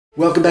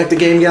Welcome back to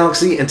Game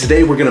Galaxy, and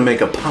today we're going to make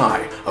a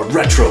pie, a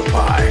retro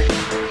pie.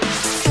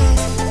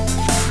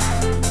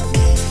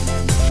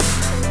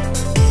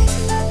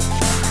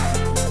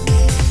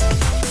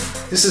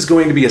 This is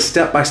going to be a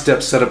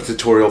step-by-step setup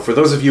tutorial for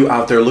those of you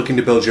out there looking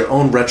to build your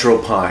own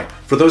retro pie.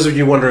 For those of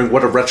you wondering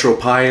what a retro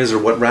pie is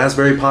or what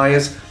Raspberry Pi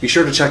is, be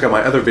sure to check out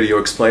my other video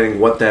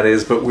explaining what that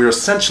is, but we're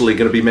essentially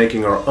going to be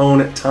making our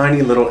own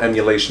tiny little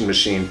emulation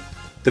machine.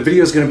 The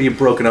video is going to be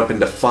broken up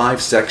into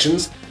 5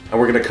 sections, and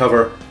we're going to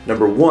cover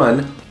number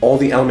 1, all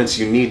the elements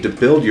you need to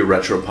build your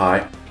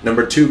RetroPie.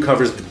 Number 2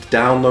 covers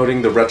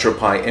downloading the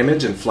RetroPie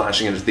image and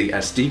flashing it into the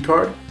SD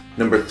card.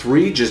 Number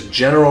 3, just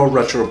general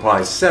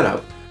RetroPie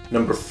setup.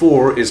 Number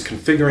 4 is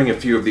configuring a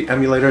few of the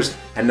emulators.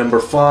 And number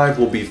 5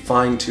 will be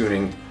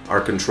fine-tuning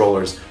our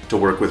controllers to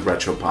work with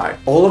RetroPie.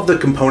 All of the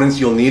components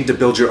you'll need to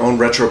build your own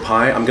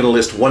RetroPie, I'm going to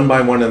list one by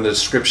one in the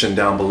description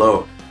down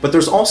below. But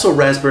there's also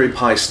Raspberry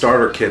Pi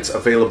starter kits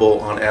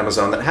available on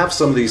Amazon that have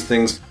some of these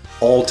things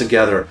all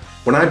together.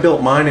 When I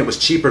built mine, it was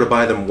cheaper to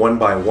buy them one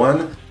by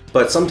one,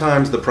 but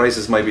sometimes the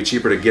prices might be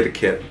cheaper to get a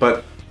kit.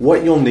 But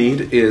what you'll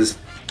need is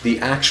the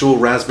actual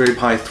Raspberry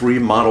Pi 3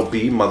 Model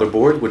B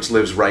motherboard, which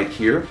lives right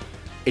here,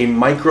 a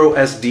micro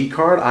SD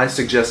card. I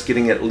suggest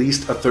getting at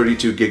least a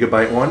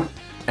 32GB one,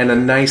 and a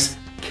nice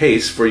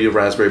case for your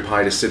Raspberry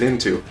Pi to sit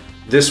into.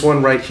 This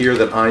one right here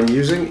that I'm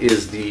using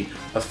is the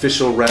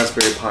official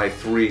Raspberry Pi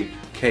 3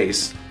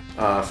 case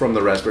from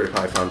the Raspberry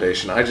Pi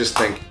Foundation. I just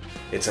think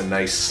it's a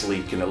nice,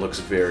 sleek, and it looks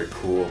very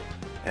cool,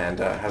 and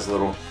has a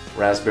little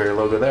Raspberry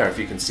logo there, if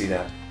you can see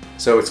that.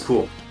 So it's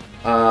cool.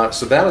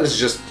 So that is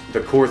just the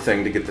core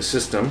thing to get the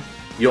system.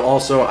 You'll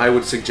also, I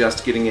would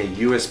suggest getting a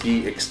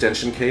USB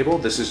extension cable.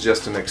 This is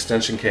just an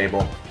extension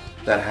cable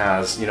that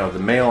has, you know, the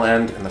male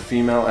end and the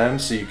female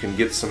end, so you can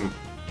get some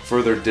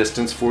further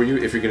distance for you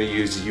if you're going to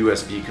use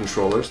USB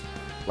controllers,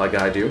 like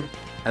I do.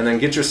 And then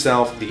get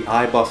yourself the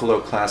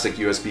iBuffalo Classic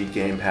USB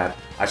gamepad.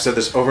 I've said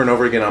this over and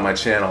over again on my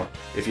channel.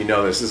 If you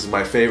know this is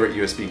my favorite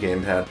USB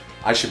gamepad.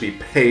 I should be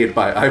paid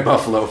by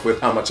iBuffalo with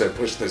how much I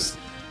push this.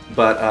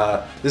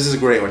 But this is a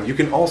great one. You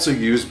can also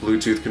use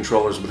Bluetooth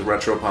controllers with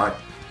RetroPie,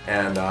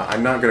 and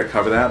I'm not going to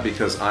cover that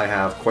because I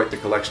have quite the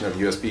collection of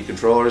USB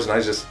controllers, and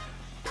I just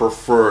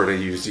prefer to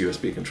use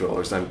USB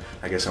controllers. I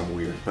guess I'm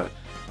weird, but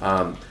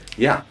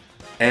yeah.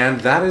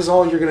 And that is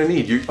all you're going to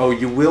need.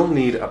 You will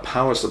need a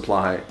power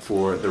supply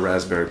for the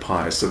Raspberry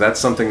Pi, so that's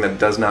something that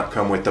does not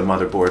come with the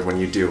motherboard when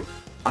you do.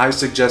 I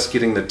suggest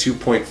getting the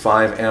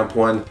 2.5 amp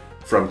one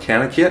from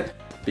CanaKit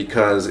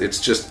because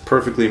it's just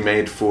perfectly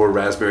made for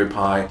Raspberry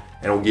Pi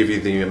and will give you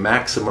the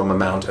maximum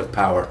amount of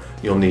power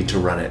you'll need to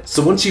run it.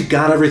 So once you've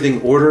got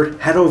everything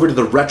ordered, head over to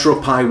the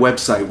RetroPie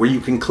website where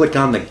you can click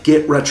on the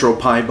Get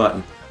RetroPie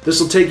button. This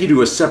will take you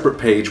to a separate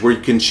page where you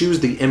can choose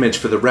the image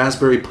for the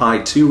Raspberry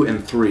Pi 2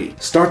 and 3.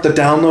 Start the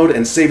download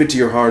and save it to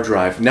your hard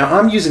drive. Now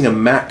I'm using a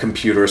Mac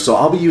computer, so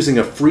I'll be using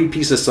a free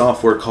piece of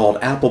software called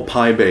Apple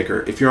Pi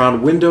Baker. If you're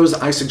on Windows,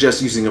 I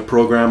suggest using a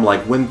program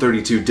like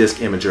Win32 Disk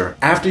Imager.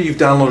 After you've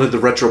downloaded the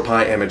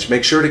RetroPie image,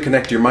 make sure to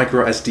connect your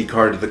micro SD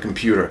card to the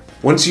computer.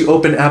 Once you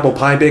open Apple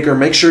Pi Baker,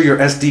 make sure your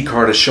SD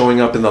card is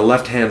showing up in the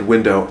left-hand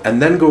window,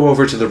 and then go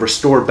over to the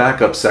Restore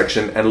Backup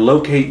section and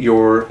locate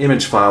your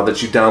image file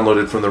that you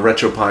downloaded from the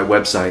RetroPie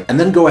website, and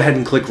then go ahead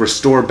and click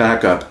Restore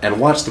Backup and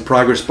watch the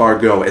progress bar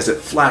go as it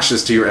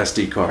flashes to your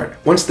SD card.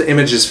 Once the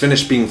image is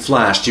finished being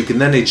flashed, you can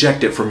then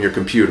eject it from your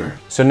computer.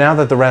 So now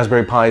that the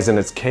Raspberry Pi is in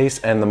its case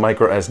and the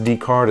micro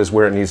SD card is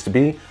where it needs to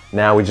be,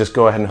 now we just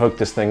go ahead and hook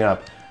this thing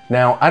up.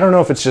 Now, I don't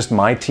know if it's just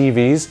my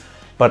TVs,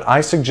 but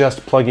I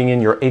suggest plugging in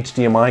your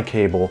HDMI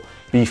cable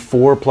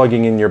before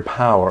plugging in your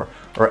power,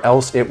 or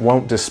else it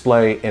won't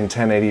display in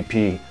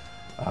 1080p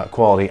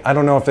quality. I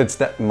don't know if it's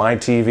my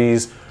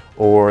TVs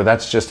or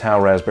that's just how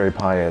Raspberry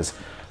Pi is.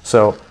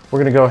 So we're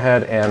going to go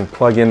ahead and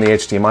plug in the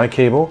HDMI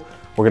cable.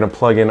 We're going to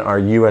plug in our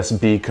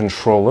USB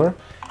controller.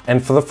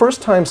 And for the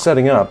first time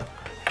setting up,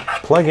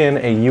 plug in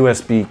a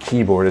USB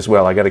keyboard as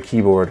well. I got a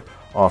keyboard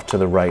off to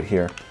the right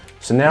here.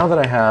 So now that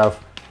I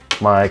have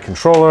my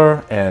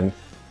controller and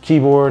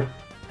keyboard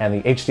and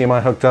the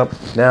HDMI hooked up,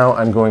 now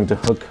I'm going to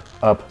hook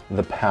up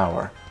the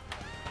power.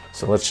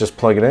 So let's just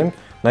plug it in.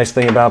 Nice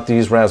thing about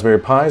these Raspberry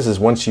Pis is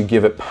once you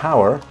give it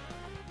power,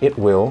 it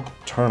will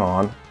turn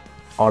on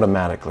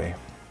automatically.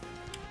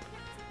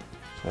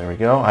 So there we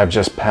go. I've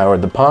just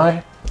powered the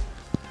Pi,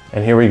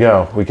 and here we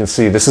go. We can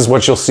see this is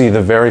what you'll see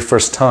the very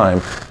first time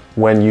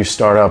when you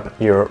start up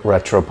your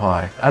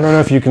RetroPie. I don't know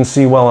if you can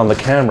see well on the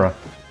camera,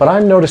 but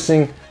I'm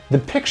noticing the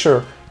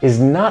picture is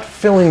not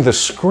filling the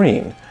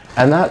screen,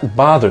 and that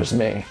bothers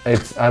me.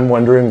 I'm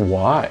wondering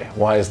why.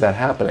 Why is that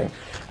happening?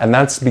 And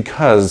that's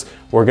because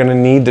we're going to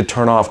need to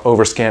turn off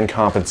overscan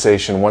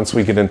compensation once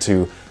we get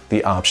into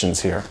the options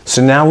here.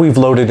 So now we've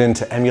loaded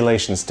into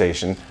Emulation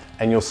Station,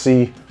 and you'll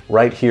see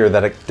right here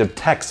that it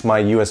detects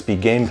my USB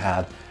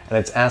gamepad, and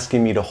it's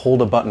asking me to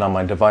hold a button on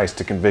my device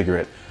to configure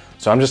it.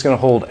 So I'm just going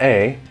to hold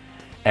A,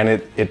 and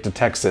it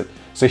detects it.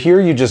 So here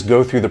you just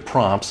go through the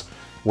prompts,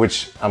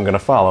 which I'm going to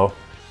follow: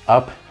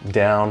 up,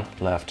 down,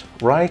 left,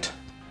 right,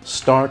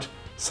 start,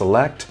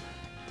 select,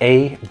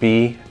 A,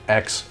 B,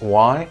 X,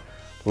 Y,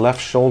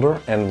 left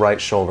shoulder and right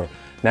shoulder.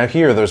 Now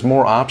here, there's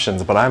more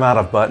options, but I'm out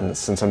of buttons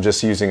since I'm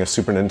just using a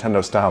Super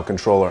Nintendo style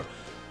controller.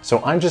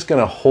 So I'm just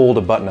gonna hold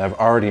a button I've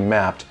already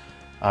mapped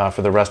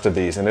for the rest of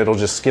these, and it'll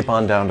just skip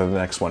on down to the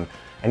next one.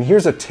 And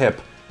here's a tip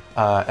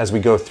as we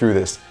go through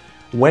this.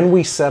 When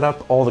we set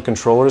up all the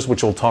controllers,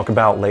 which we'll talk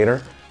about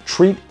later,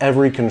 treat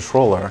every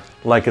controller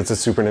like it's a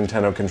Super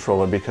Nintendo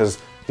controller, because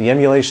the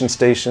emulation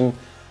station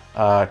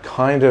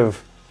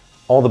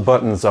all the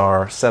buttons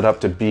are set up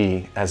to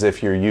be as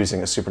if you're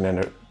using a Super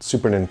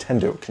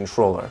Nintendo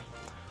controller.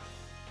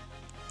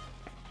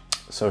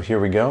 So here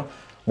we go.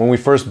 When we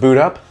first boot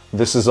up,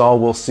 this is all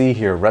we'll see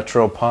here,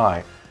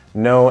 Retropie.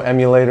 No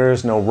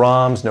emulators, no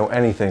ROMs, no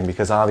anything,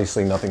 because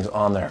obviously nothing's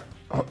on there.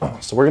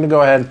 So we're gonna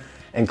go ahead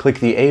and click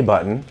the A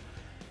button,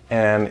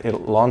 and it'll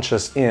launch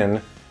us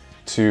in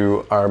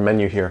to our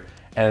menu here.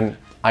 And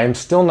I am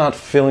still not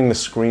filling the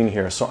screen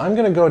here, so I'm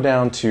gonna go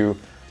down to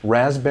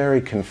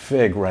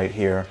RASPI-CONFIG right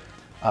here,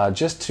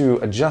 just to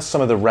adjust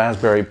some of the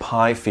Raspberry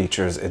Pi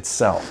features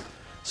itself.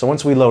 So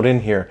once we load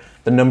in here,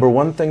 the number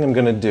one thing I'm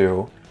gonna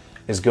do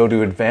is go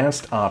to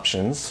Advanced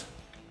Options,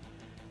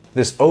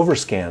 this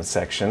Overscan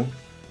section,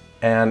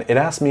 and it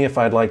asks me if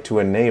I'd like to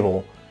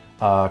enable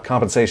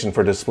compensation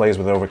for displays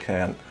with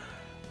overscan.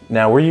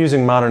 Now we're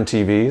using modern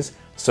TVs,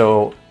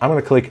 so I'm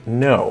going to click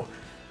No.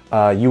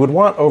 You would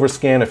want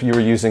overscan if you were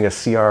using a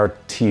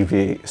CRT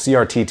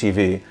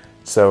TV,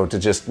 so to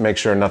just make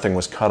sure nothing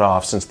was cut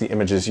off since the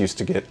images used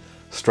to get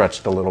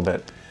stretched a little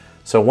bit.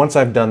 So once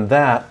I've done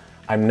that,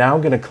 I'm now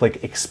going to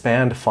click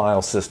Expand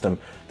File System.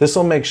 This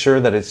will make sure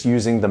that it's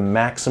using the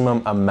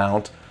maximum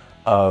amount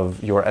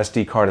of your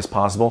SD card as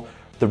possible.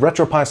 The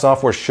Retropie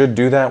software should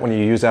do that when you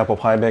use Apple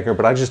Pi Maker,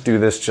 but I just do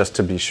this just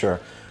to be sure.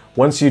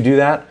 Once you do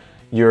that,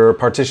 your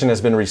partition has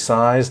been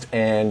resized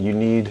and you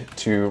need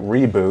to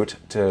reboot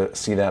to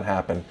see that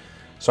happen.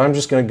 So I'm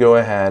just going to go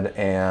ahead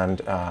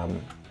and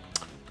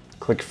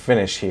click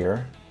Finish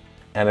here,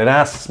 and it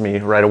asks me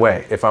right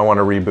away if I want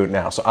to reboot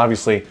now. So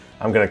obviously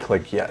I'm going to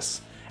click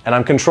Yes. And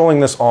I'm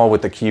controlling this all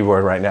with the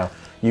keyboard right now.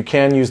 You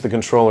can use the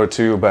controller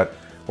too, but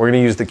we're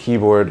going to use the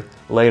keyboard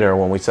later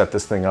when we set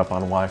this thing up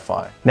on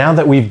Wi-Fi. Now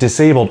that we've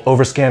disabled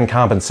overscan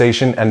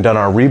compensation and done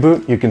our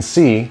reboot, you can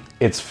see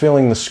it's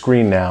filling the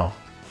screen now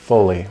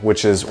fully,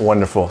 which is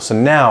wonderful. So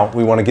now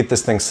we want to get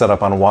this thing set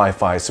up on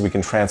Wi-Fi so we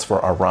can transfer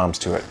our ROMs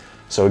to it.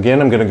 So again,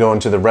 I'm going to go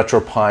into the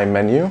Retropie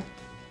menu,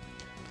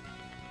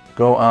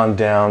 go on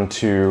down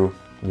to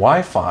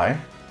Wi-Fi.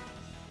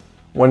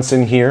 Once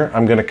in here,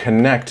 I'm going to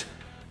connect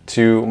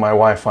to my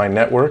Wi-Fi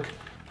network.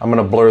 I'm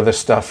going to blur this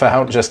stuff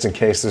out just in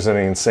case there's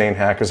any insane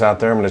hackers out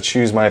there. I'm going to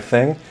choose my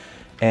thing,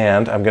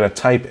 and I'm going to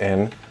type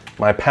in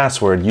my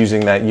password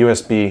using that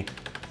USB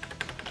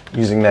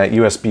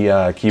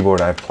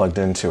keyboard I've plugged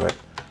into it.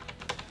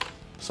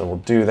 So we'll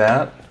do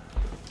that.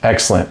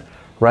 Excellent.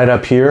 Right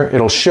up here,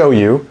 it'll show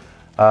you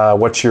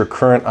what your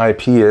current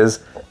IP is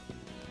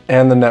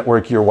and the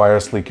network you're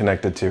wirelessly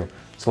connected to.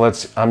 So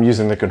I'm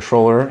using the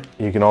controller.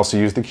 You can also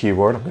use the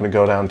keyboard. I'm going to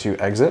go down to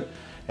Exit,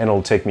 and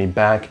it'll take me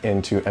back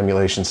into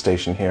Emulation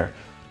Station here.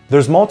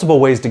 There's multiple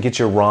ways to get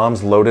your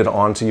ROMs loaded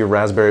onto your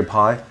Raspberry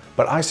Pi,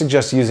 but I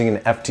suggest using an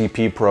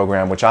FTP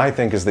program, which I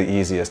think is the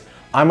easiest.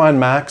 I'm on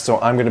Mac, so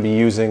I'm going to be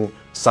using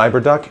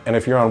CyberDuck, and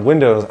if you're on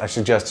Windows, I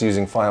suggest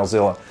using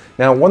FileZilla.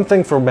 Now, one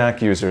thing for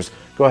Mac users,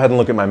 go ahead and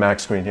look at my Mac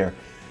screen here,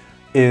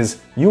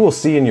 is you will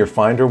see in your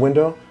Finder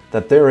window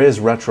that there is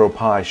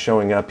Retropie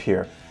showing up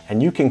here,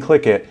 and you can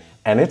click it,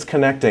 and it's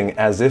connecting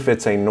as if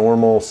it's a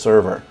normal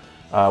server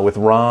with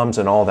ROMs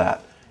and all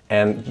that.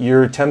 And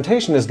your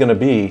temptation is going to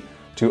be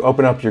to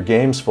open up your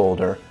games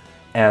folder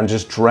and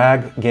just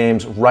drag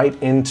games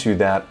right into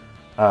that,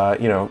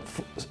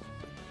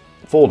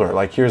 folder.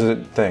 Like here's a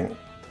thing.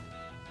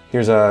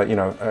 Here's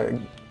a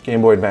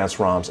Game Boy Advance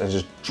ROMs, and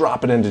just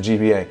drop it into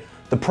GBA.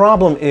 The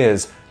problem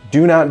is,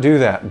 do not do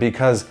that,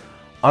 because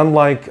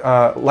unlike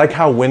like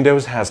how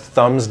Windows has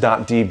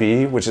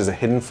thumbs.db, which is a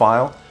hidden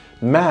file,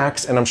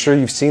 Macs, and I'm sure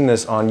you've seen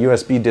this on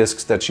USB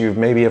disks that you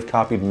maybe have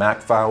copied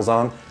Mac files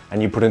on and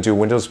you put into a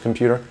Windows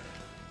computer,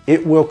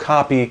 it will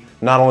copy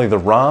not only the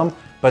ROM,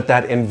 but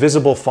that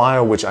invisible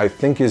file which I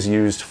think is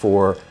used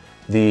for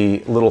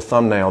the little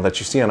thumbnail that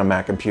you see on a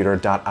Mac computer,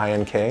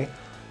 .ink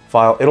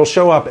file. It'll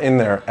show up in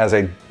there as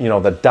a,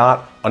 the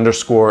dot,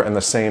 underscore, and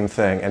the same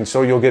thing. And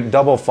so you'll get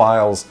double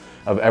files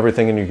of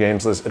everything in your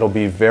games list. It'll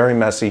be very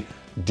messy.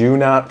 Do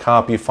not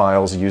copy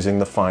files using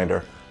the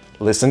Finder.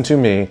 Listen to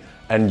me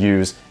and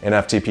use an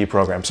FTP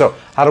program. So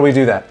how do we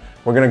do that?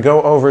 We're going to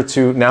go over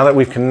to, now that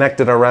we've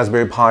connected our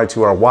Raspberry Pi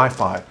to our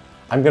Wi-Fi,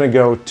 I'm going to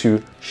go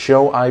to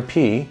Show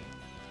IP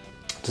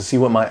to see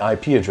what my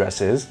IP address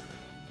is.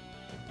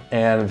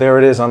 And there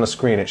it is on the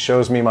screen. It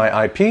shows me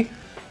my IP.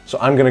 So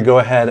I'm going to go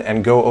ahead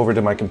and go over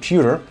to my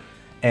computer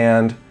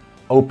and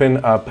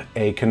open up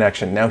a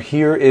connection. Now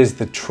here is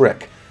the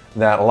trick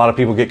that a lot of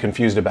people get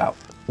confused about.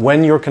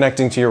 When you're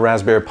connecting to your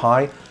Raspberry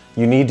Pi,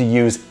 you need to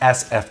use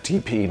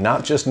SFTP,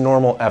 not just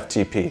normal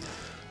FTP.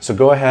 So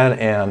go ahead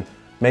and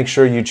make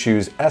sure you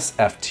choose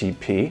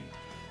SFTP.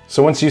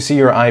 So once you see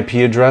your IP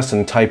address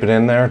and type it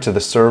in there to the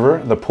server,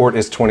 the port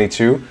is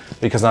 22,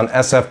 because on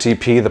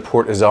SFTP the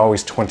port is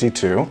always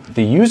 22.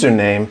 The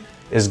username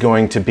is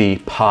going to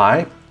be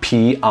Pi,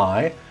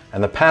 P-I,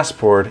 and the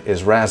password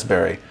is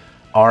Raspberry,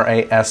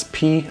 R-A-S-P-B-E-R-R-Y.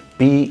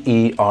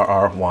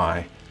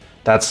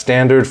 That's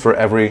standard for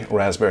every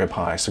Raspberry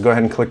Pi. So go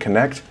ahead and click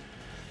connect,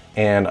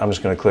 and I'm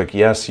just going to click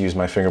yes, use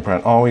my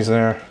fingerprint always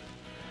there.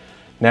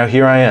 Now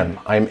here I am.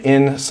 I'm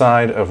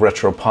inside of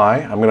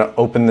Retropie. I'm going to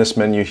open this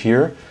menu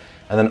here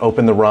and then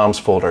open the ROMs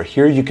folder.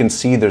 Here you can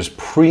see there's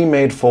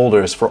pre-made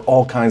folders for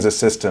all kinds of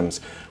systems.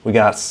 We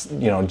got,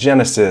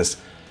 Genesis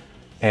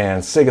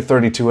and Sega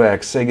 32X,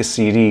 Sega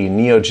CD,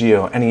 Neo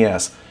Geo,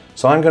 NES.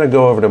 So I'm going to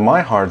go over to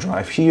my hard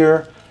drive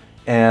here,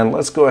 and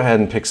let's go ahead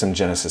and pick some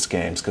Genesis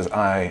games because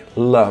I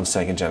love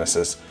Sega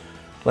Genesis.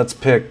 Let's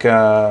pick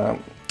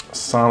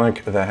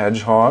Sonic the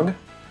Hedgehog.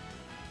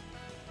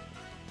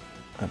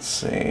 Let's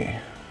see.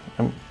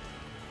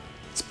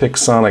 Let's pick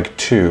Sonic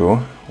 2,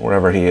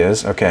 wherever he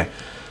is. Okay.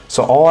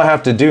 So all I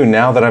have to do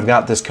now that I've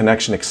got this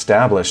connection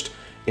established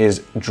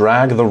is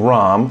drag the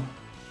ROM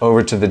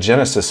over to the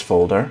Genesis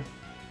folder,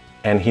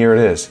 and here it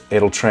is.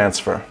 It'll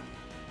transfer.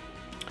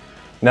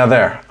 Now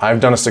there, I've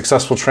done a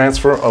successful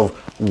transfer of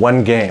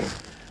one game.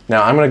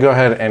 Now I'm going to go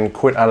ahead and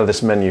quit out of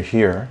this menu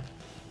here.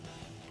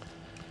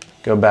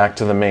 Go back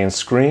to the main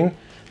screen.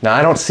 Now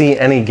I don't see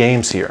any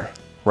games here,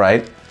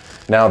 right?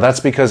 Now that's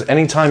because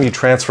anytime you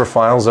transfer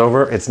files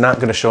over, it's not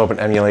going to show up in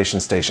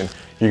Emulation Station.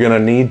 You're going to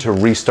need to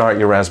restart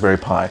your Raspberry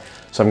Pi.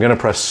 So I'm going to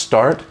press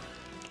Start,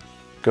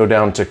 go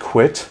down to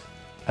Quit,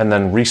 and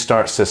then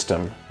Restart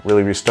System.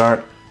 Really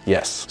restart?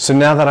 Yes. So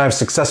now that I've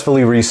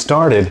successfully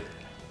restarted,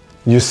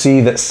 you see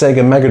that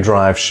Sega Mega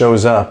Drive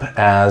shows up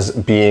as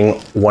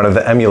being one of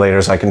the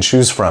emulators I can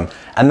choose from.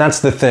 And that's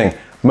the thing.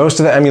 Most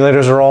of the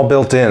emulators are all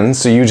built in,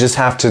 so you just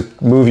have to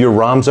move your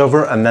ROMs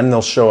over and then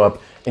they'll show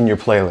up in your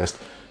playlist.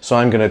 So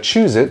I'm going to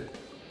choose it,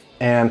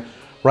 and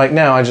right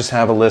now I just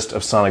have a list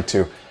of Sonic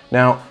 2.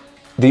 Now,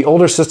 the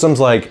older systems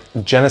like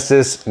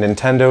Genesis,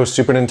 Nintendo,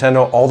 Super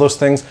Nintendo, all those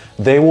things,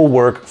 they will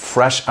work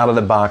fresh out of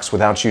the box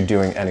without you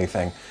doing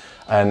anything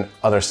and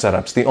other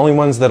setups. The only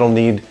ones that'll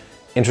need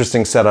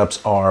interesting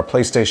setups are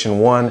PlayStation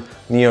 1,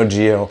 Neo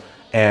Geo,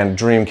 and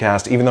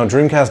Dreamcast, even though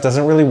Dreamcast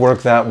doesn't really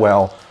work that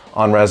well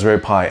on Raspberry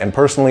Pi. And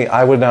personally,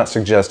 I would not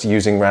suggest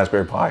using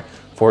Raspberry Pi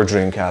for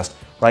Dreamcast.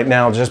 Right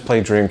now, just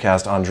play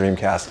Dreamcast on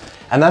Dreamcast.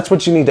 And that's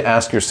what you need to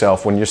ask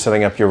yourself when you're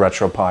setting up your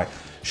RetroPie.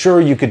 Sure,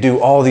 you could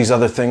do all these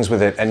other things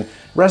with it, and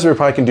Raspberry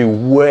Pi can do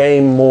way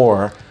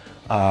more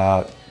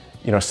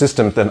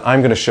systems than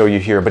I'm going to show you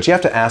here, but you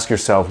have to ask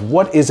yourself,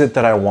 what is it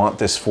that I want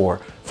this for?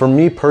 For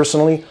me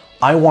personally,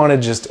 I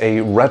wanted just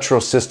a retro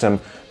system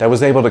that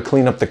was able to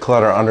clean up the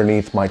clutter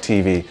underneath my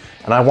TV.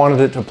 And I wanted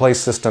it to play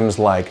systems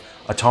like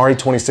Atari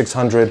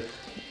 2600,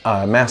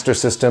 Master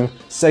System,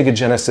 Sega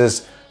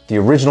Genesis, the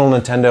original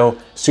Nintendo,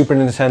 Super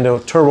Nintendo,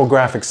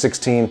 TurboGrafx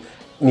 16,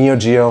 Neo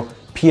Geo,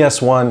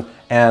 PS1,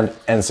 and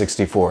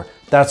N64.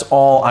 That's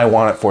all I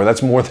want it for.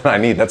 That's more than I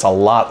need. That's a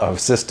lot of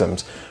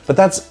systems. But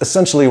that's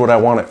essentially what I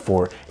want it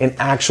for. In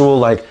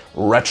actual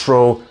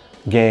retro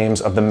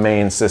games of the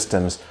main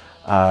systems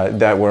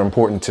that were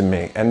important to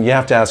me. And you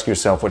have to ask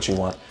yourself what you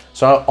want.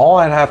 So all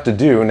I'd have to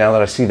do now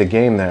that I see the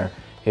game there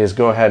is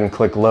go ahead and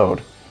click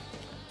load.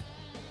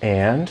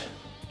 And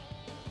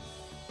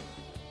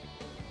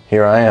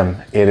here I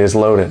am. It is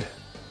loaded.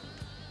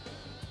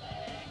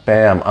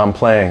 Bam, I'm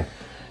playing.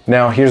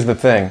 Now here's the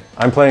thing.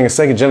 I'm playing a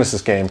Sega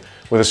Genesis game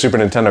with a Super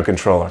Nintendo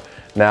controller.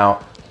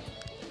 Now,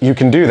 you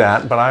can do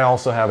that, but I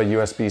also have a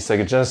USB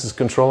Sega Genesis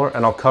controller,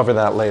 and I'll cover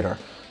that later.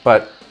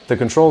 But the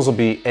controls will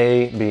be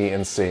A, B,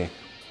 and C.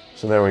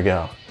 So there we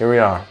go. Here we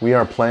are. We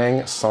are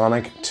playing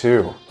Sonic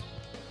 2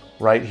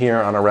 right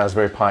here on a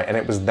Raspberry Pi. And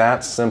it was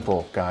that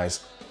simple,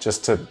 guys,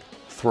 just to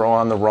throw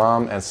on the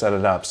ROM and set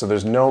it up. So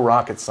there's no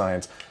rocket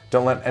science.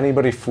 Don't let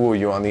anybody fool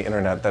you on the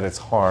internet that it's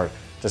hard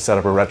to set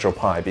up a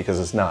RetroPie, because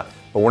it's not.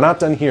 But we're not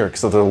done here,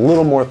 because there's a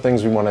little more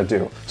things we want to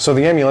do. So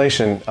the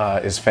emulation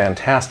is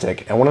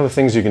fantastic, and one of the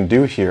things you can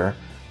do here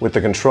with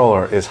the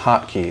controller is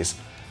hotkeys.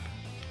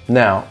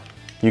 Now,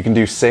 you can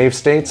do save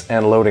states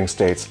and loading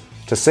states.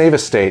 To save a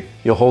state,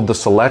 you'll hold the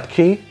select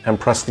key and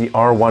press the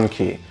R1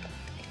 key.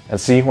 And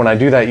see, when I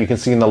do that, you can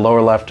see in the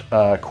lower left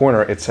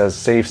corner, it says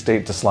save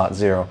state to slot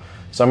 0.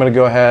 So I'm going to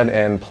go ahead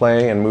and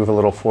play and move a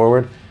little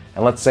forward.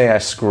 And let's say I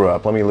screw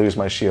up. Let me lose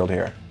my shield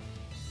here.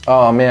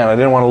 Oh man, I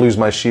didn't want to lose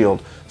my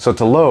shield. So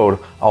to load,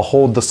 I'll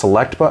hold the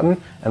select button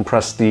and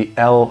press the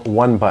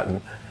L1 button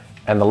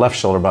and the left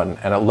shoulder button,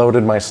 and it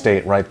loaded my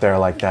state right there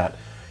like that.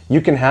 You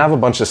can have a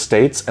bunch of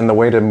states, and the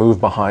way to move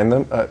behind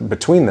them,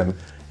 between them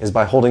is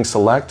by holding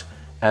select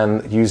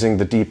and using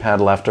the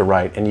D-pad left or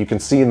right. And you can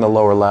see in the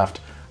lower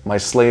left, my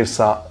state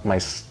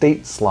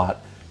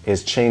slot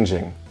is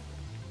changing.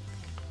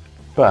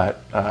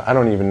 But I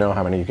don't even know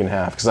how many you can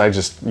have, because I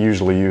just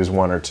usually use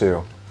 1 or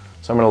 2.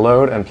 So I'm going to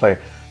load and play.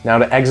 Now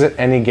to exit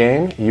any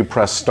game, you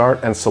press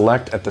start and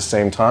select at the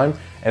same time,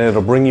 and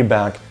it'll bring you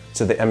back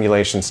to the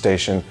emulation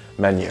station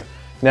menu.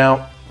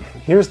 Now,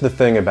 here's the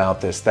thing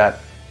about this, that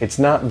it's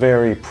not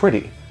very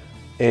pretty.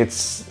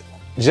 it's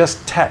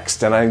just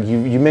text. And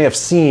you may have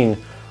seen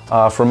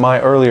from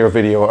my earlier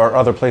video or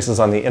other places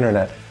on the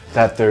internet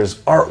that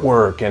there's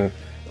artwork and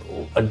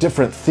a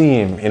different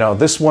theme. You know,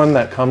 this one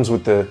that comes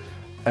with the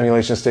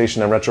emulation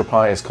station and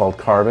Retropie is called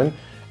Carbon,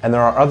 and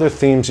there are other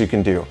themes you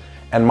can do.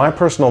 And my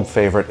personal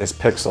favorite is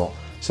Pixel.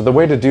 So the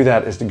way to do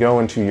that is to go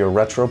into your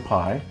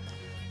Retropie,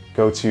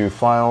 go to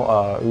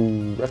File,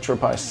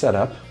 Retropie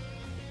Setup.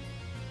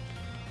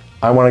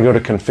 I want to go to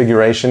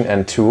Configuration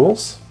and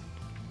Tools,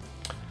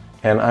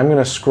 and I'm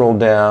going to scroll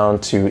down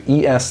to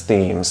ES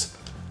Themes.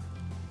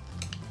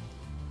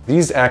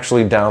 These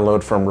actually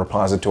download from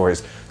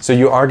repositories, so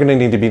you are going to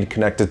need to be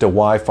connected to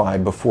Wi-Fi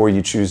before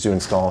you choose to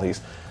install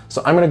these.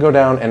 So I'm going to go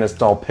down and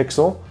install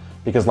Pixel,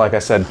 because like I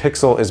said,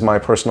 Pixel is my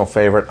personal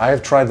favorite. I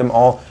have tried them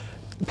all.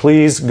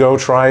 Please go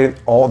try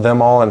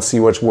them all and see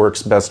which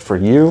works best for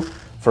you.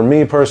 For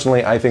me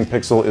personally, I think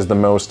Pixel is the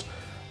most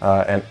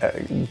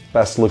and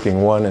best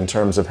looking one in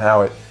terms of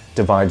how it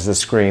divides the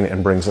screen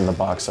and brings in the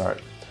box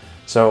art.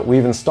 So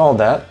we've installed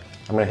that.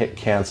 I'm going to hit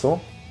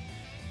cancel.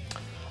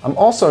 I'm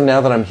also,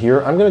 now that I'm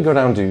here, I'm going to go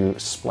down to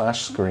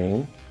splash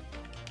screen,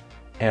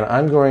 and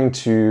I'm going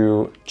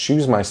to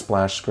choose my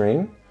splash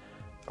screen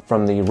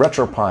from the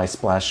Retropie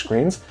splash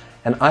screens.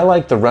 And I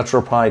like the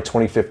Retropie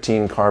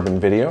 2015 Carbon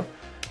video.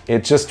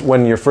 It just,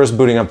 when you're first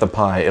booting up the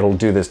Pi, it'll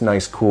do this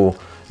nice cool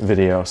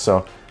video.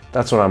 So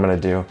that's what I'm going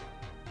to do.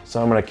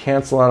 So I'm going to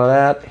cancel out of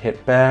that,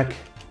 hit back,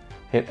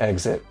 hit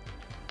exit.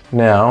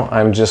 Now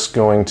I'm just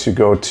going to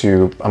go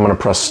to, I'm going to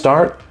press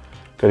start,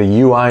 go to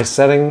UI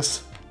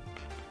settings,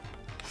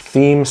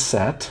 theme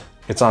set.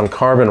 It's on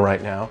Carbon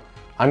right now.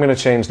 I'm going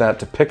to change that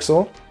to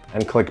Pixel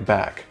and click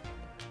back.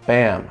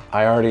 Bam,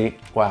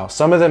 wow.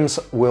 Some of them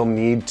will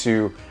need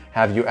to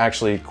have you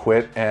actually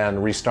quit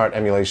and restart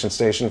Emulation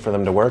Station for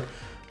them to work.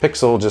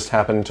 Pixel just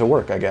happened to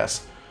work, I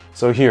guess.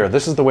 So here,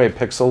 this is the way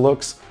Pixel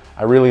looks.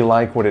 I really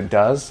like what it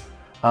does,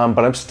 but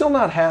I'm still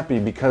not happy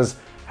because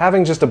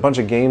having just a bunch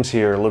of games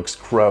here looks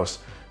gross.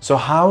 So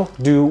how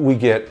do we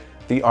get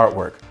the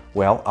artwork?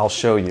 Well, I'll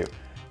show you.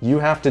 You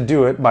have to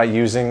do it by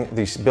using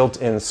the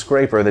built-in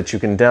scraper that you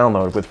can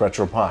download with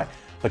Retropie,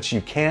 but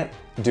you can't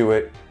do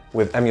it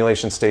with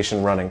Emulation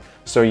Station running.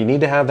 So you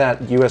need to have that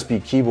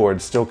USB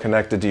keyboard still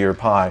connected to your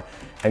Pi,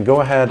 and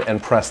go ahead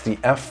and press the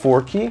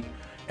F4 key,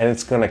 and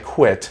it's going to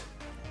quit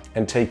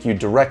and take you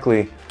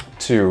directly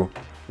to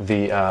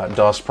the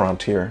DOS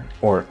prompt here,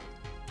 or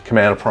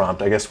command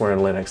prompt. I guess we're in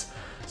Linux.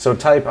 So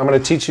type, I'm going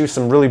to teach you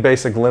some really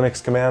basic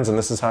Linux commands, and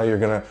this is how you're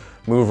going to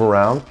move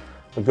around.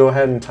 But go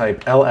ahead and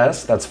type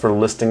ls, that's for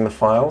listing the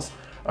files.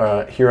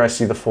 Here I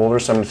see the folder,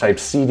 so I'm going to type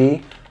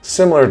cd,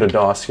 similar to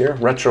DOS here,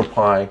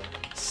 Retropie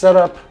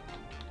setup,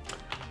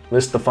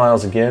 list the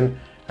files again,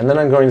 and then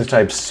I'm going to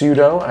type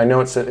sudo. I know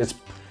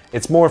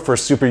it's more for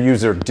super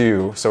user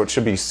do, so it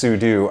should be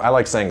sudo. I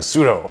like saying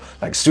sudo,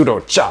 like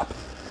sudo chop.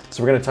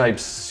 So we're going to type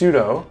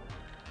sudo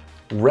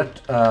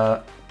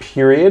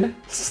period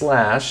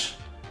slash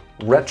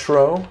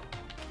retropie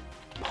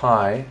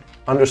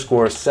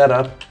underscore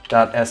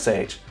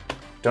setup.sh.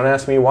 Don't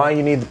ask me why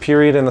you need the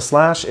period and the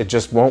slash, it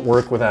just won't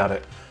work without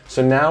it.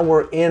 So now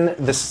we're in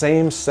the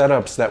same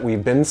setups that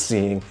we've been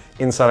seeing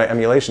inside of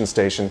Emulation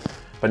Station,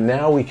 but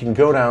now we can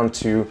go down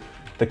to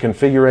the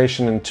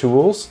configuration and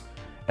tools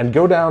and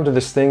go down to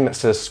this thing that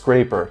says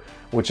scraper,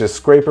 which is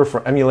scraper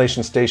for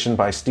Emulation Station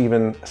by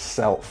Steven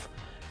Self.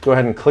 Go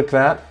ahead and click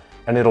that,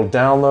 and it'll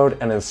download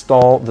and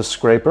install the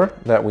scraper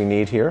that we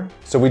need here.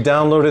 So we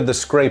downloaded the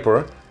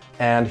scraper,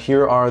 and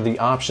here are the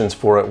options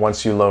for it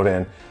once you load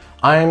in.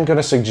 I'm going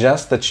to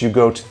suggest that you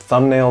go to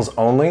thumbnails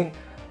only,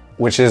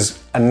 which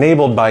is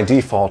enabled by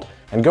default,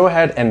 and go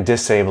ahead and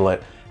disable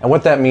it. And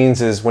what that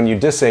means is when you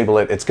disable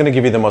it, it's going to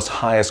give you the most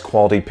highest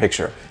quality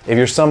picture. If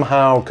you're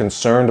somehow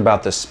concerned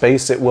about the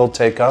space it will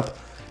take up,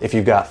 if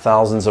you've got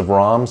thousands of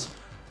ROMs,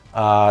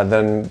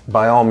 then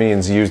by all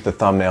means use the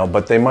thumbnail,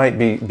 but they might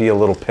be a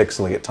little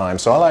pixely at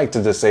times. So I like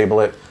to disable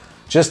it.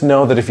 Just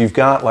know that if you've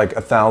got like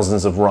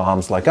thousands of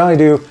ROMs like I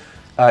do,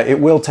 it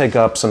will take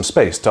up some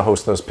space to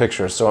host those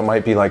pictures. So it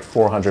might be like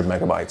 400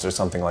 megabytes or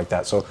something like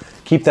that. So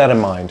keep that in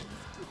mind.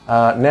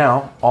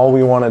 Now, all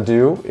we want to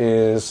do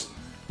is,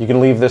 you can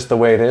leave this the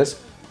way it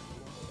is.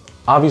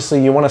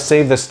 Obviously, you want to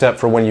save this step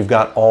for when you've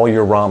got all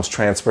your ROMs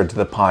transferred to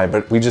the Pi,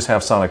 but we just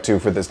have Sonic 2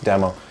 for this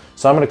demo.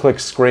 So I'm going to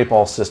click Scrape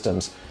All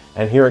Systems,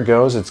 and here it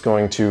goes. It's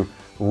going to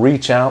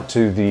reach out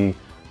to the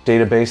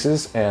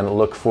databases and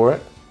look for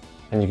it.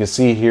 And you can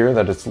see here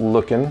that it's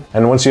looking.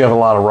 And once you have a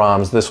lot of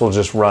ROMs, this will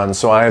just run.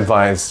 So I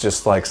advise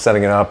just like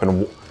setting it up,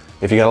 and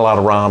if you got a lot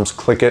of ROMs,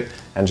 click it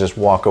and just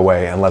walk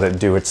away and let it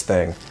do its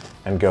thing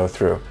and go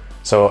through.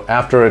 So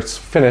after it's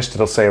finished,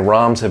 it'll say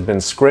ROMs have been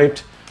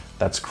scraped.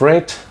 That's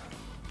great.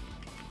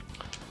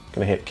 I'm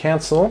gonna hit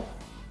cancel,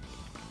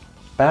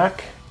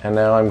 back, and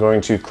now I'm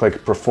going to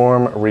click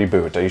perform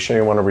reboot. Are you sure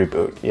you want to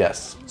reboot?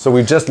 Yes. So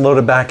we've just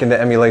loaded back into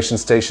Emulation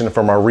Station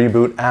from our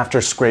reboot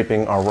after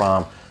scraping our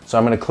ROM. So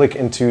I'm going to click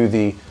into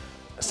the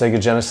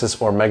Sega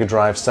Genesis or Mega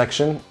Drive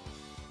section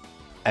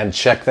and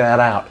check that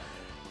out.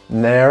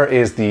 And there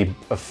is the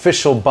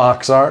official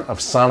box art of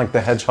Sonic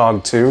the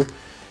Hedgehog 2.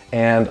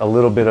 and a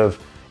little bit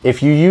of,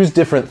 if you use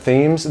different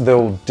themes,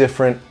 though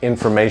different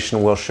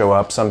information will show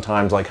up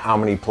sometimes, like how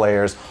many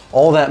players,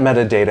 all that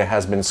metadata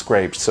has been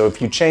scraped. So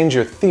if you change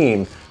your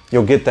theme,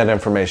 you'll get that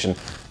information.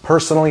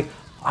 Personally,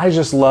 I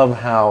just love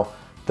how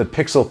the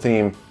pixel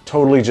theme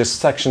totally just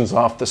sections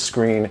off the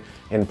screen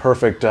in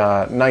perfect,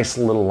 nice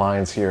little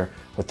lines here,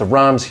 with the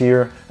ROMs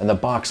here and the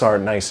box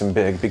art nice and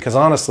big. Because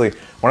honestly,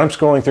 when I'm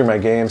scrolling through my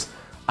games,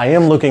 I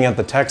am looking at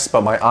the text,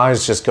 but my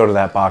eyes just go to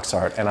that box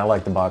art, and I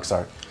like the box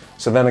art.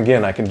 So then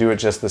again, I can do it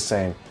just the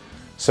same.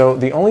 So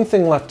the only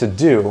thing left to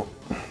do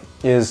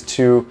is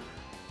to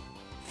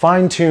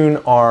fine-tune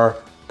our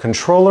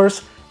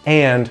controllers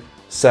and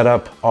set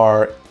up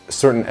our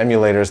certain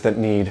emulators that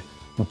need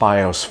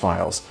BIOS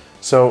files.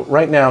 So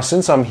right now,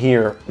 since I'm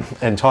here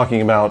and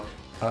talking about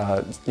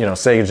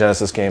Sega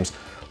Genesis games,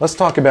 let's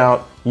talk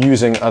about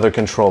using other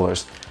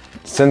controllers.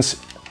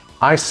 Since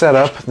I set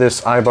up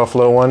this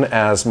iBuffalo one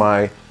as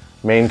my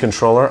main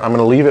controller, I'm going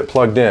to leave it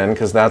plugged in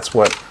because that's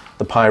what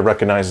the Pi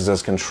recognizes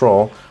as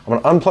control. I'm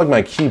going to unplug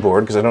my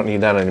keyboard because I don't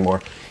need that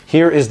anymore.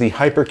 Here is the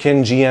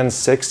Hyperkin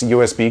GN6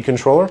 USB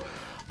controller.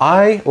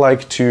 I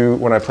like to,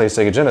 when I play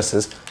Sega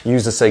Genesis,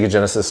 use the Sega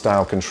Genesis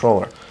style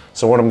controller.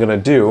 So what I'm going to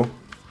do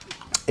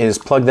is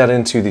plug that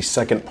into the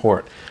second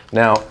port.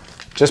 Now,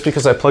 just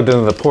because I plugged it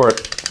into the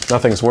port,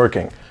 nothing's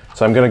working.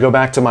 So I'm going to go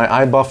back to my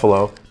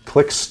iBuffalo,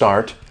 click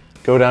Start,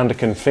 go down to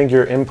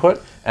Configure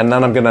Input, and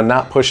then I'm going to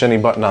not push any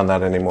button on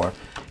that anymore.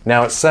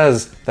 Now it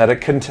says that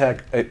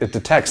it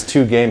detects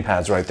two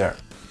gamepads right there.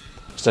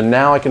 So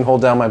now I can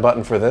hold down my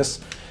button for this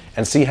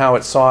and see how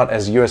it saw it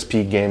as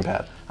USB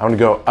gamepad. I'm going to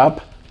go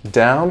up,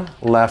 down,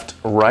 left,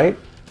 right,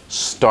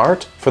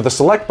 Start. For the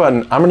select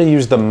button, I'm going to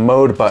use the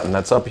Mode button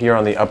that's up here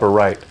on the upper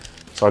right.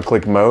 So I'll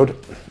click Mode.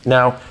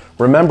 Now,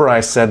 remember I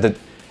said that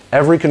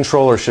every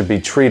controller should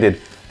be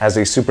treated as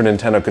a Super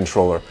Nintendo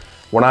controller.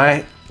 When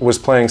I was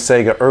playing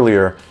Sega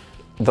earlier,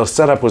 the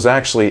setup was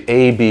actually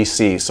A, B,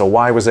 C. So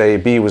Y was A,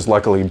 B was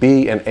luckily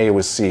B, and A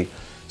was C.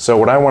 So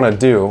what I want to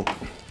do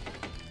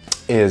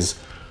is,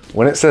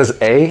 when it says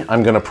A,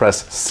 I'm going to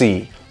press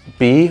C.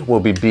 B will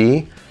be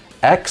B,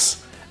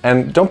 X,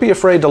 and don't be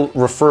afraid to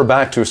refer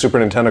back to a Super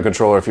Nintendo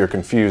controller if you're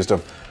confused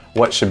of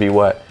what should be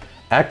what.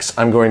 X,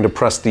 I'm going to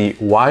press the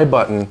Y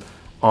button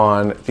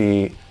on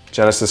the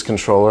Genesis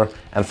controller,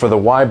 and for the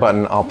Y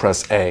button, I'll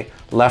press A.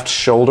 Left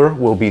shoulder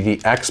will be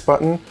the X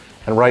button,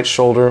 and right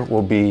shoulder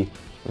will be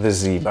the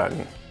Z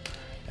button.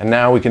 And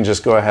now we can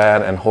just go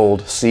ahead and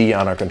hold C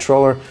on our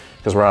controller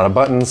because we're out of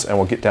buttons, and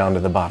we'll get down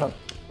to the bottom.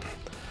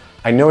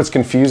 I know it's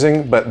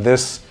confusing, but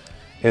this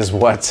is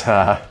what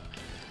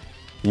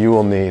you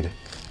will need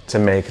to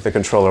make the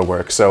controller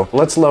work. So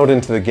let's load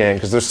into the game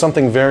because there's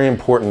something very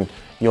important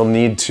you'll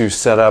need to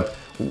set up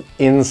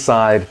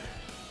inside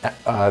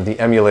the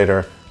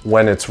emulator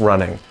when it's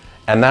running.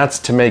 And that's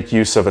to make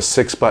use of a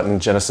 6-button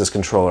Genesis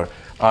controller.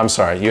 I'm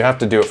sorry, you have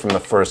to do it from the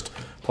first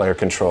player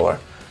controller.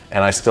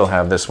 And I still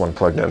have this one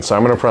plugged in. So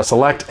I'm going to press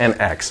Select and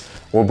X.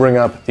 We'll bring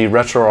up the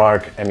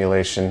RetroArch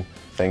emulation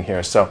thing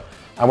here. So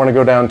I want to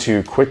go down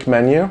to Quick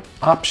Menu,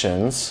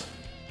 Options.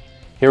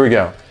 Here we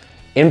go.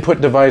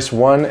 Input device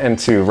 1 and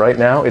 2. Right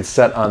now it's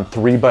set on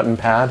 3-button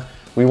pad.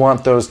 We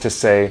want those to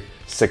say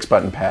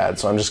 6-button pad.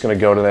 So I'm just going to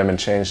go to them and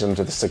change them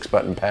to the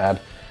 6-button pad.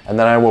 And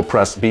then I will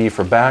press B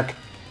for back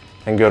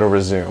and go to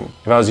resume.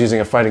 If I was using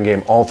a fighting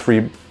game, all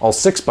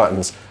 6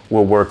 buttons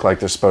will work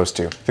like they're supposed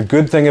to. The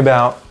good thing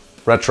about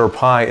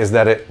Retropie is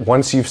that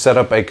once you've set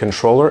up a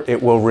controller,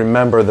 it will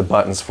remember the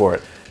buttons for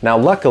it. Now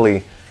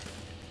luckily,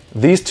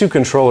 these two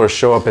controllers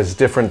show up as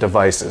different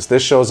devices.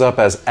 This shows up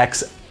as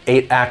X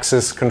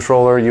 8-axis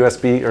controller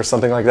USB or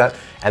something like that,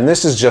 and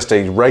this is just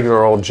a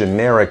regular old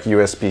generic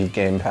USB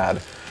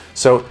gamepad.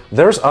 So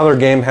there's other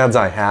gamepads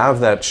I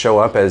have that show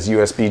up as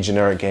USB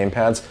generic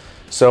gamepads,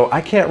 so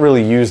I can't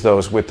really use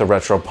those with the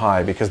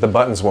Retropie because the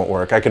buttons won't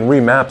work. I can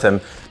remap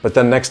them, but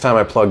then next time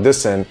I plug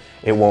this in,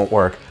 it won't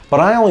work. But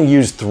I only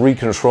use 3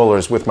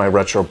 controllers with my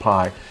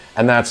Retropie,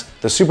 and that's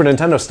the Super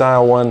Nintendo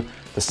style one,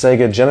 the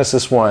Sega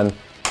Genesis one,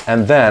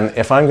 and then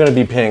if I'm going to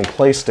be playing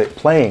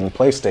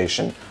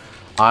PlayStation,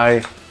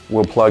 I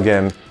will plug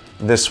in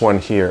this one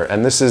here.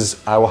 And this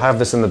is, I will have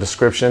this in the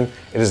description.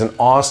 It is an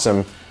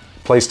awesome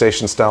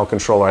PlayStation style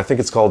controller. I think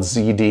it's called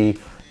ZD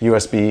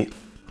USB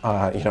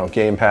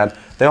gamepad.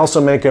 They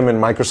also make them in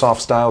Microsoft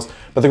styles.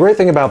 But the great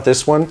thing about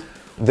this one,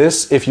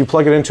 if you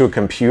plug it into a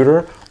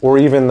computer or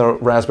even the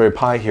Raspberry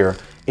Pi here,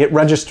 it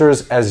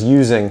registers as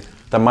using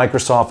the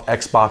Microsoft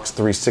Xbox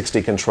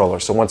 360 controller.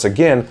 So once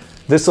again,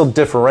 this will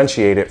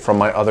differentiate it from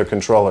my other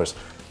controllers.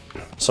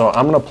 So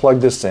I'm going to plug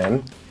this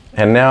in,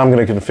 and now I'm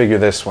going to configure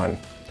this one.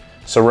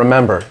 So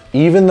remember,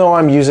 even though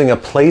I'm using a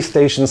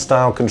PlayStation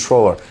style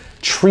controller,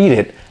 treat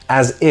it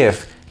as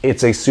if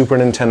it's a Super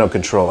Nintendo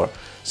controller.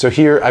 So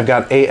here I've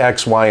got A,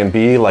 X, Y, and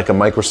B like a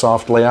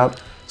Microsoft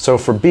layout. So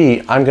for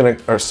B,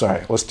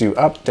 let's do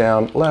up,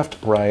 down, left,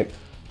 right,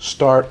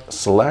 start,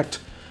 select.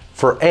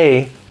 For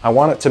A, I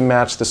want it to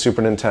match the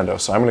Super Nintendo.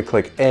 So I'm going to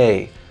click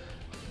A.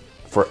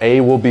 For A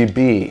will be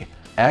B.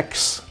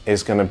 X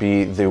is going to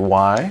be the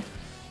Y.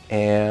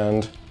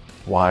 And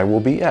Y will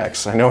be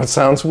X. I know it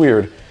sounds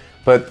weird,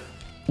 but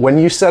when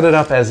you set it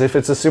up as if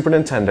it's a Super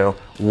Nintendo,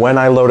 when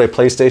I load a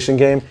PlayStation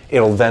game,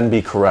 it'll then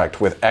be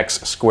correct with X,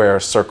 square,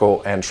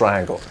 circle, and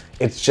triangle.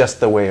 It's just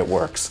the way it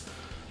works.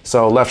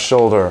 So left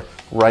shoulder,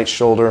 right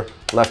shoulder,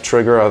 left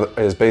trigger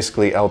is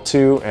basically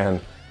L2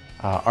 and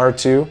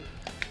R2.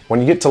 When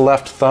you get to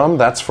left thumb,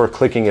 that's for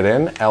clicking it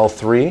in,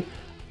 L3.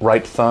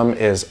 Right thumb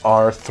is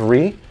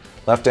R3.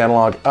 Left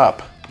analog,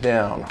 up,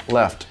 down,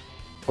 left.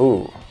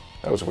 Ooh,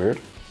 that was weird.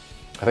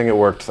 I think it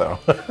worked though.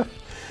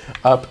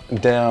 Up,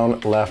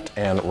 down, left,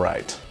 and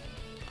right.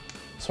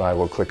 So I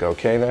will click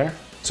OK there.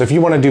 So if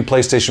you want to do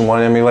PlayStation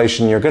 1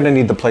 emulation, you're going to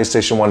need the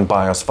PlayStation 1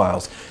 BIOS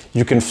files.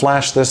 You can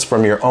flash this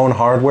from your own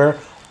hardware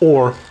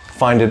or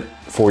find it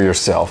for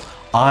yourself.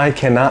 I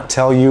cannot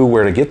tell you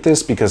where to get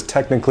this because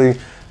technically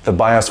the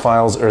BIOS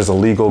files is a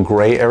legal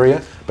gray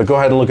area, but go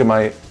ahead and look at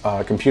my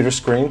computer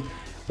screen.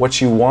 What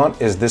you want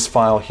is this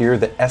file here,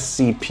 the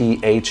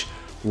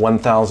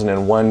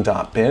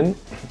scph1001.bin,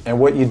 and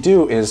what you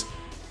do is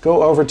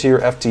go over to your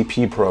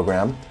FTP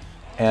program,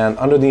 and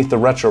underneath the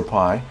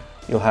Retropie,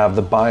 you'll have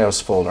the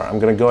BIOS folder. I'm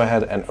going to go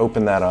ahead and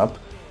open that up.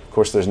 Of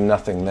course, there's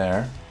nothing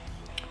there.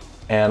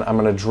 And I'm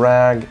going to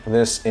drag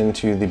this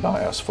into the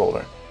BIOS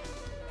folder.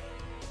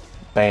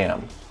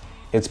 Bam.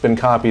 It's been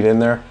copied in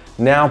there.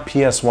 Now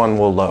PS1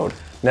 will load.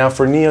 Now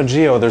for Neo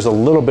Geo, there's a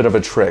little bit of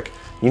a trick.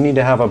 You need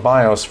to have a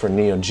BIOS for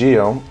Neo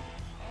Geo.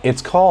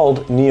 It's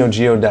called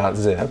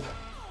neogeo.zip.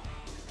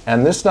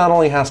 And this not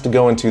only has to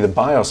go into the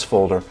BIOS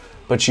folder,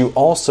 but you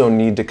also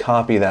need to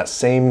copy that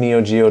same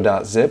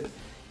neogeo.zip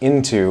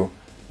into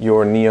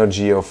your Neo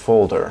Geo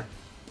folder.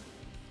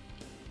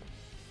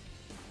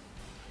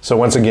 So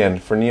once again,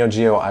 for Neo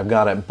Geo, I've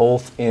got it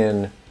both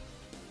in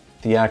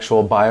the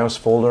actual BIOS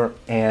folder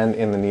and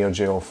in the Neo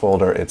Geo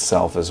folder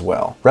itself as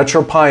well.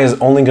 Retropie is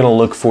only going to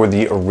look for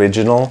the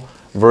original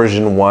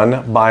version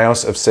 1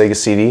 BIOS of Sega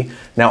CD.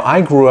 Now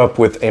I grew up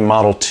with a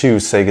Model 2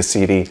 Sega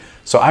CD,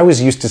 so I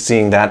was used to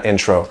seeing that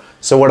intro.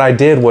 So what I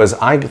did was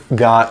I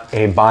got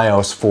a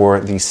BIOS for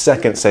the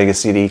second Sega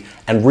CD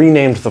and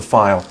renamed the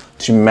file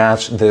to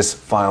match this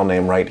file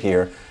name right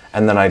here,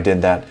 and then I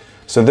did that.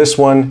 So this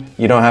one,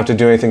 you don't have to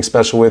do anything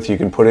special with, you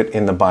can put it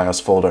in the BIOS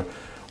folder.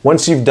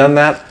 Once you've done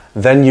that,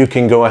 then you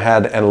can go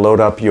ahead and load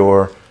up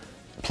your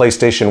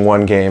PlayStation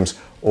 1 games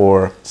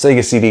or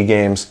Sega CD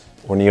games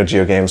or Neo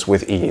Geo games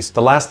with ease.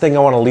 The last thing I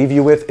want to leave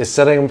you with is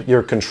setting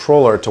your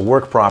controller to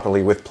work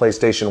properly with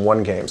PlayStation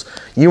 1 games.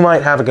 You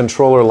might have a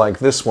controller like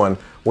this one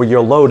where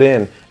you'll load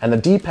in and the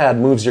D-pad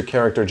moves your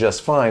character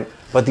just fine,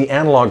 but the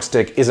analog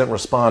stick isn't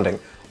responding.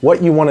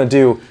 What you want to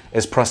do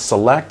is press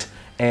select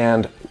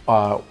and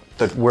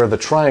where the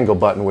triangle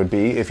button would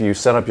be if you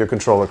set up your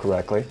controller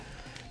correctly.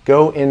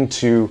 Go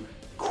into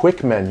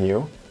quick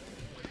menu,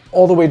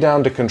 all the way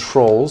down to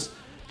controls,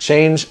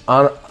 change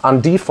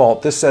on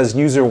default, this says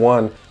user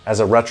 1 as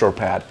a retro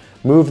pad.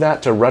 Move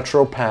that to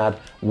retro pad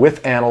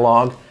with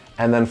analog,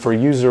 and then for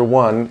user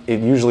 1,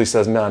 it usually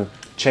says none,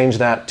 change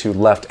that to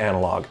left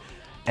analog.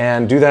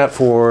 And do that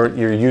for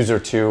your user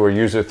 2 or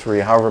user 3,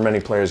 however many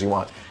players you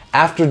want.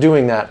 After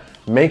doing that,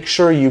 make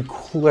sure you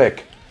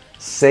click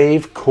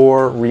Save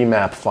Core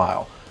Remap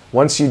File.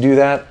 Once you do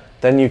that,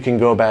 then you can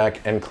go back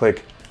and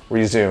click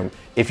Resume.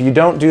 If you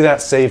don't do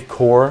that Save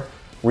Core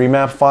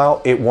Remap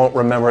file, it won't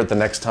remember it the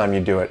next time you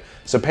do it.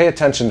 So pay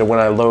attention to when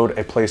I load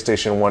a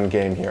PlayStation 1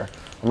 game here.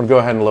 I'm going to go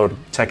ahead and load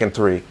Tekken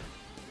 3.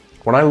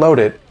 When I load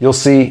it, you'll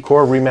see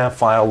Core Remap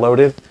file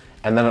loaded,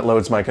 and then it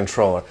loads my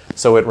controller,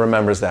 so it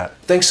remembers that.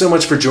 Thanks so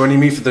much for joining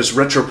me for this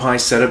Retropie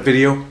setup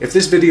video. If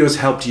this video has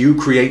helped you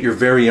create your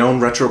very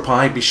own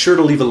Retropie, be sure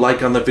to leave a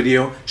like on the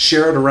video,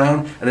 share it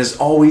around, and as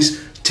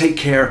always, take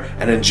care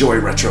and enjoy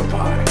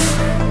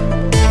Retropie.